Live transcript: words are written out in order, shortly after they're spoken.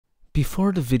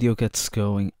Before the video gets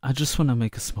going, I just want to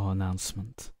make a small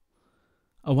announcement.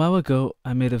 A while ago,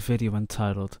 I made a video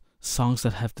entitled Songs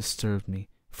That Have Disturbed Me,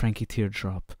 Frankie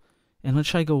Teardrop, in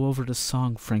which I go over the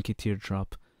song Frankie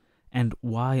Teardrop and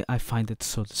why I find it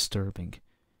so disturbing.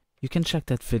 You can check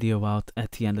that video out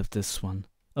at the end of this one.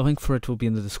 A link for it will be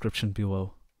in the description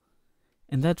below.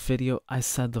 In that video, I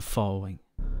said the following.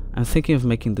 I'm thinking of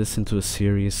making this into a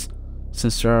series,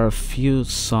 since there are a few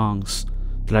songs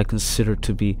that I consider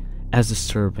to be as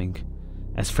disturbing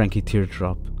as Frankie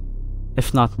Teardrop,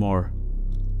 if not more.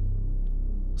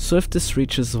 So if this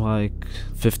reaches like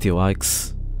 50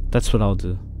 likes, that's what I'll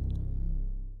do.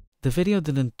 The video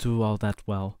didn't do all that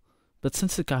well, but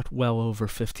since it got well over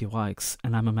 50 likes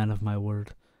and I'm a man of my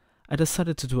word, I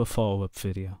decided to do a follow-up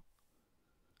video.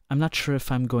 I'm not sure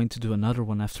if I'm going to do another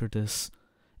one after this.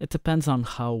 It depends on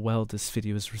how well this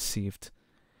video is received.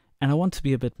 And I want to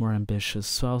be a bit more ambitious,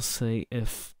 so I'll say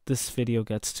if this video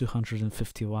gets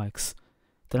 250 likes,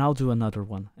 then I'll do another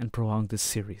one and prolong this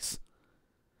series.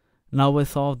 Now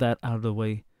with all that out of the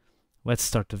way, let's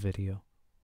start the video.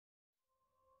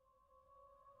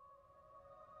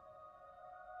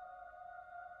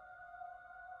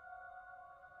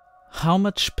 How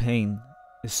much pain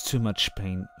is too much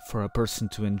pain for a person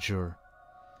to endure?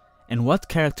 And what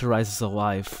characterizes a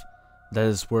life that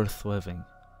is worth living?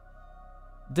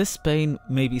 This pain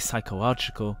may be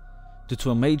psychological, due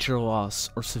to a major loss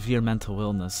or severe mental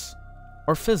illness,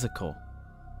 or physical.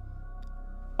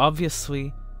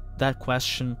 Obviously, that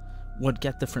question would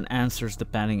get different answers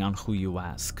depending on who you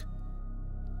ask.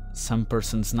 Some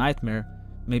person's nightmare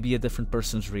may be a different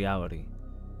person's reality.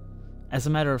 As a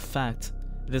matter of fact,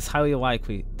 it is highly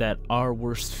likely that our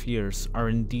worst fears are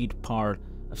indeed part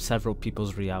of several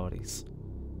people's realities.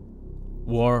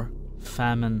 War,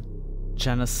 famine,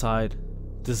 genocide,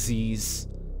 disease,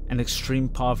 and extreme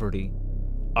poverty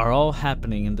are all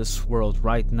happening in this world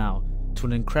right now to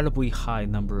an incredibly high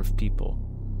number of people.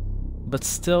 But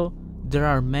still, there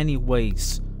are many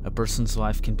ways a person's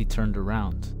life can be turned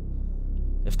around.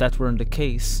 If that weren't the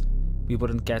case, we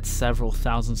wouldn't get several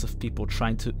thousands of people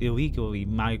trying to illegally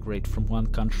migrate from one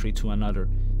country to another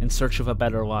in search of a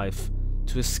better life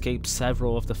to escape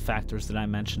several of the factors that I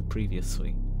mentioned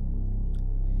previously.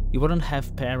 You wouldn't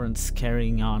have parents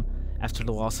carrying on after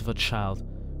the loss of a child,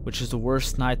 which is the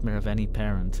worst nightmare of any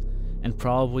parent, and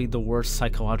probably the worst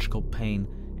psychological pain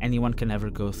anyone can ever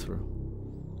go through.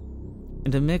 In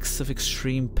the mix of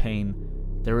extreme pain,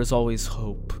 there is always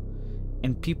hope,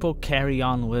 and people carry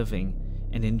on living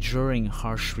and enduring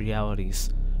harsh realities,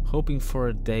 hoping for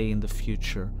a day in the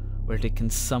future where they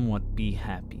can somewhat be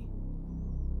happy.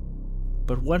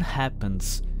 But what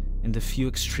happens in the few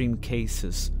extreme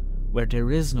cases where there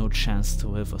is no chance to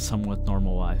live a somewhat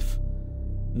normal life?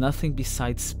 Nothing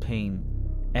besides pain,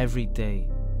 every day,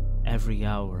 every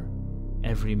hour,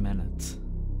 every minute.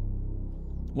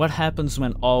 What happens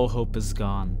when all hope is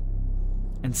gone,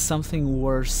 and something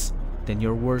worse than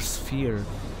your worst fear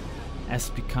has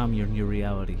become your new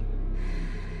reality?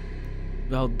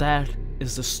 Well, that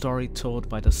is the story told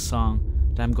by the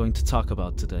song that I'm going to talk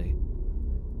about today.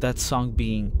 That song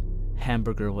being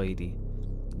Hamburger Lady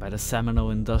by the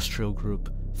seminal industrial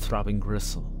group Throbbing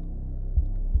Gristle.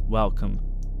 Welcome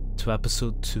to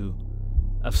episode 2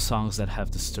 of Songs That Have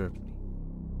Disturbed Me.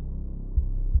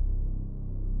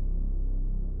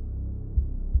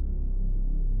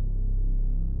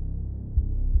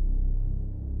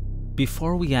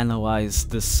 Before we analyze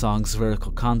this song's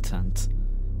lyrical content,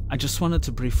 I just wanted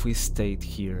to briefly state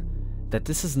here that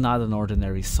this is not an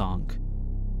ordinary song.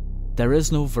 There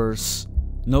is no verse,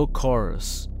 no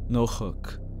chorus, no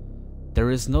hook.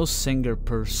 There is no singer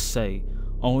per se,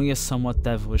 only a somewhat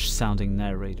devilish sounding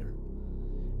narrator.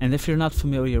 And if you're not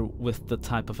familiar with the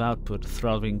type of output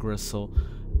Throbbing Gristle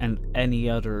and any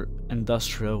other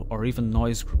industrial or even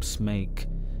noise groups make,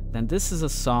 then this is a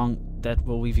song that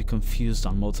will leave you confused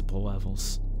on multiple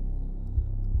levels.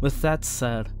 With that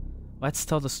said, let's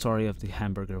tell the story of the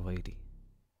Hamburger Lady.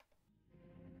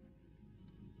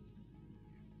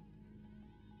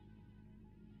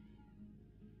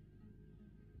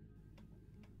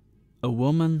 A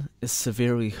woman is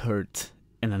severely hurt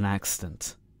in an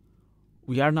accident.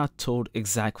 We are not told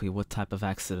exactly what type of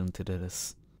accident it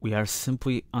is. We are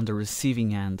simply on the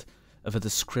receiving end of a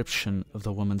description of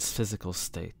the woman's physical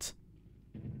state.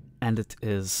 And it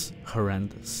is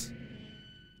horrendous.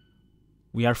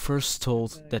 We are first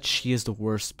told that she is the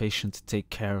worst patient to take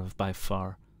care of by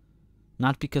far.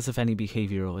 Not because of any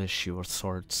behavioral issue or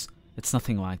sorts. It's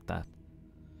nothing like that.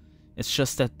 It's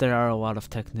just that there are a lot of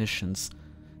technicians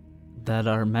that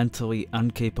are mentally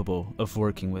incapable of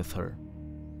working with her.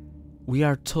 We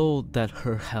are told that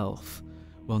her health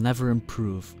will never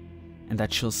improve and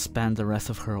that she'll spend the rest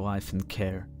of her life in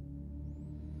care.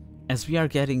 As we are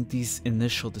getting these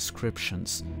initial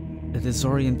descriptions, a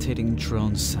disorientating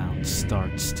drone sound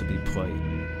starts to be played,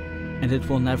 and it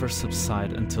will never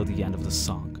subside until the end of the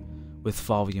song, with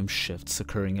volume shifts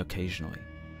occurring occasionally.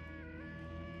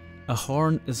 A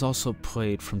horn is also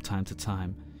played from time to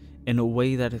time in a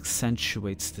way that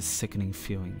accentuates this sickening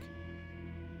feeling.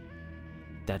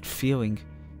 That feeling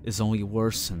is only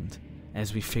worsened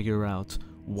as we figure out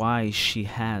why she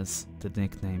has the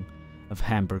nickname of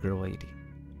Hamburger Lady.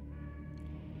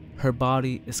 Her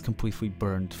body is completely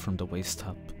burned from the waist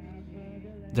up.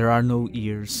 There are no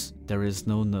ears, there is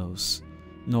no nose,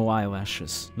 no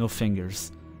eyelashes, no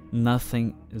fingers,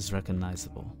 nothing is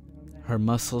recognizable. Her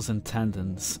muscles and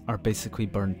tendons are basically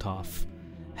burnt off,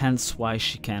 hence why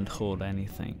she can't hold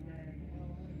anything.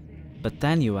 But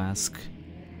then you ask,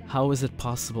 how is it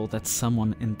possible that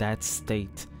someone in that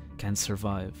state can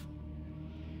survive?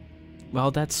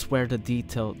 Well, that's where the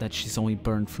detail that she's only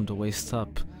burned from the waist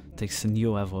up takes a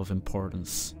new level of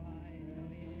importance.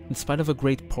 In spite of a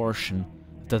great portion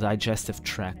of the digestive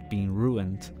tract being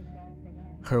ruined,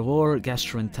 her lower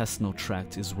gastrointestinal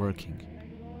tract is working,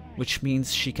 which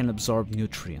means she can absorb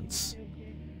nutrients.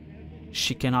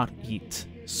 She cannot eat,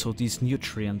 so these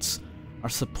nutrients are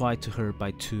supplied to her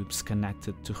by tubes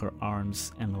connected to her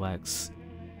arms and legs.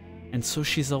 And so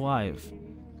she's alive,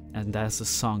 and as the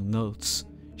song notes,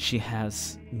 she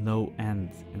has no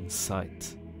end in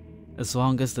sight. As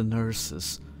long as the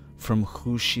nurses, from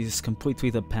who she is completely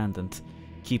dependent,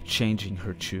 keep changing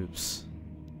her tubes.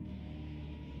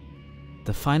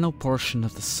 The final portion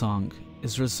of the song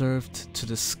is reserved to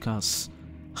discuss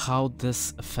how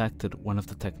this affected one of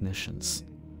the technicians.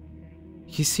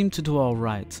 He seemed to do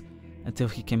alright until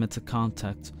he came into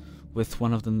contact with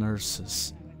one of the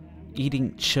nurses,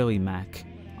 eating chili mac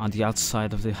on the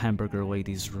outside of the Hamburger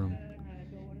Lady's room,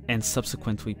 and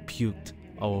subsequently puked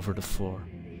all over the floor.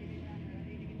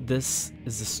 This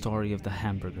is the story of the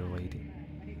Hamburger Lady,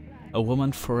 a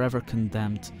woman forever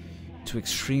condemned to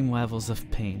extreme levels of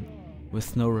pain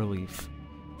with no relief,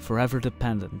 forever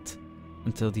dependent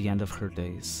until the end of her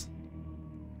days.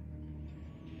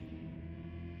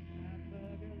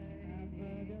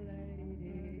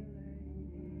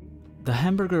 The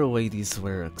Hamburger Lady's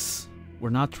lyrics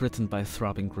were not written by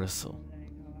Throbbing Gristle.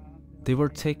 They were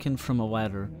taken from a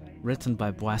letter written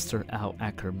by Blaster Al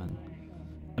Ackerman,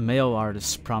 a male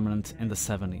artist prominent in the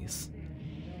 70s.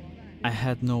 I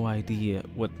had no idea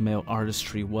what male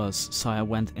artistry was, so I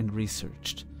went and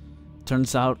researched.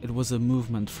 Turns out it was a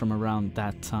movement from around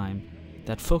that time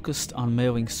that focused on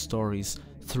mailing stories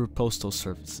through postal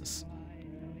services.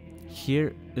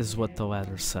 Here is what the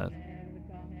letter said.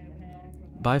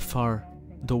 By far,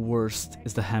 the worst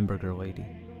is the Hamburger Lady.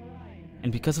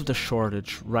 And because of the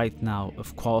shortage right now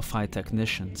of qualified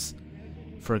technicians,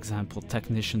 for example,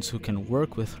 technicians who can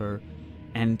work with her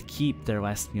and keep their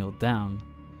last meal down,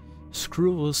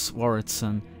 Screwless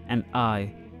Lauritsen and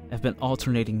I have been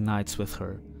alternating nights with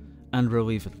her,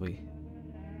 unrelievedly.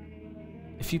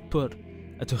 If you put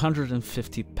a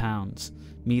 250 pounds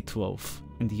meatloaf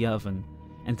in the oven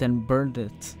and then burned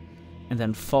it, and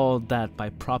then followed that by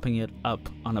propping it up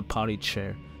on a potty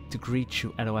chair to greet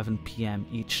you at 11 p.m.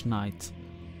 each night,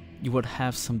 you would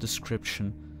have some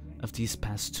description of these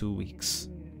past 2 weeks.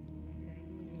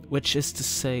 Which is to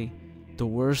say, the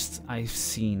worst I've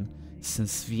seen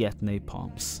since Viet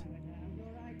Napalms.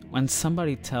 When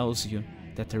somebody tells you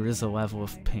that there is a level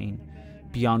of pain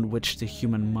beyond which the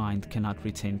human mind cannot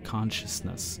retain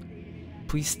consciousness,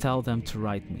 please tell them to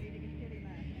write me.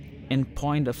 In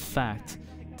point of fact,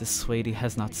 this lady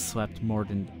has not slept more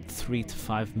than 3 to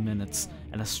 5 minutes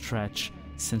at a stretch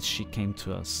since she came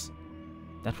to us.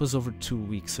 That was over 2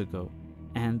 weeks ago,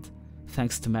 and,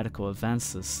 thanks to medical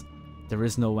advances, there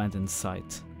is no end in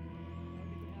sight.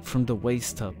 From the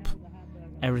waist up,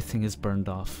 everything is burned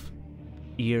off.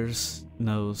 Ears,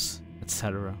 nose,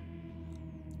 etc.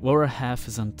 Lower half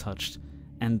is untouched,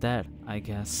 and that, I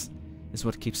guess, is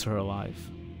what keeps her alive.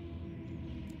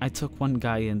 I took one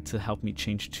guy in to help me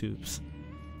change tubes,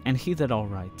 and he did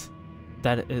alright.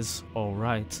 That is,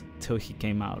 alright, till he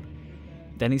came out.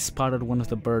 Then he spotted one of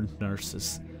the burned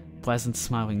nurses, pleasant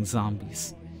smiling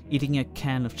zombies, eating a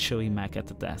can of chili mac at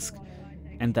the desk,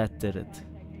 and that did it.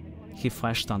 He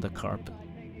flashed on the carpet.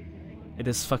 It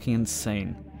is fucking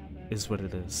insane, is what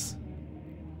it is.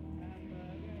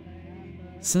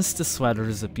 Since this letter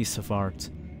is a piece of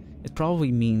art, it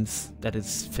probably means that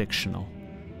it's fictional.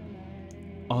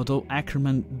 Although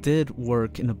Ackerman did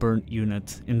work in a burnt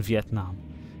unit in Vietnam,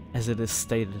 as it is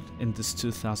stated in this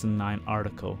 2009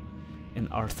 article in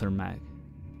Arthur Mag.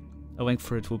 A link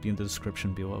for it will be in the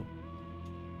description below.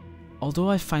 Although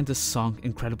I find this song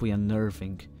incredibly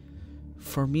unnerving,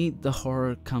 for me the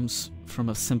horror comes from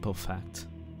a simple fact.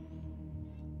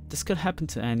 This could happen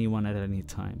to anyone at any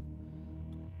time.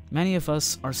 Many of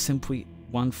us are simply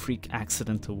one freak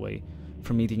accident away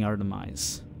from meeting our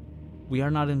demise. We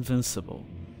are not invincible,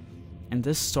 and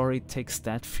this story takes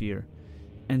that fear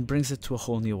and brings it to a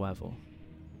whole new level.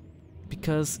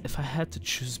 Because if I had to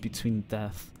choose between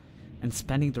death and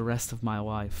spending the rest of my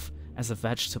life as a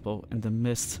vegetable in the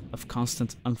midst of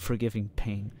constant unforgiving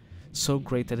pain, so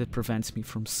great that it prevents me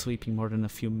from sleeping more than a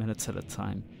few minutes at a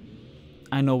time,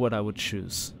 I know what I would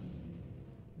choose.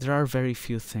 There are very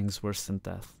few things worse than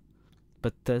death,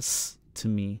 but this, to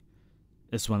me,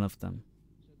 is one of them.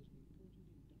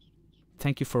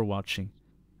 Thank you for watching.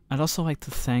 I'd also like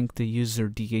to thank the user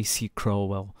DAC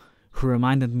Crowell, who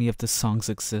reminded me of the song's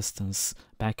existence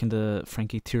back in the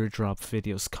Frankie Teardrop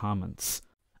video's comments.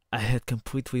 I had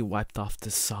completely wiped off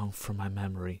this song from my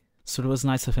memory, so it was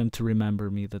nice of him to remember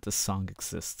me that the song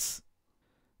exists.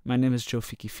 My name is Joe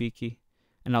Fiki Fiki,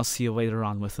 and I'll see you later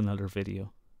on with another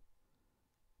video.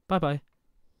 Bye bye.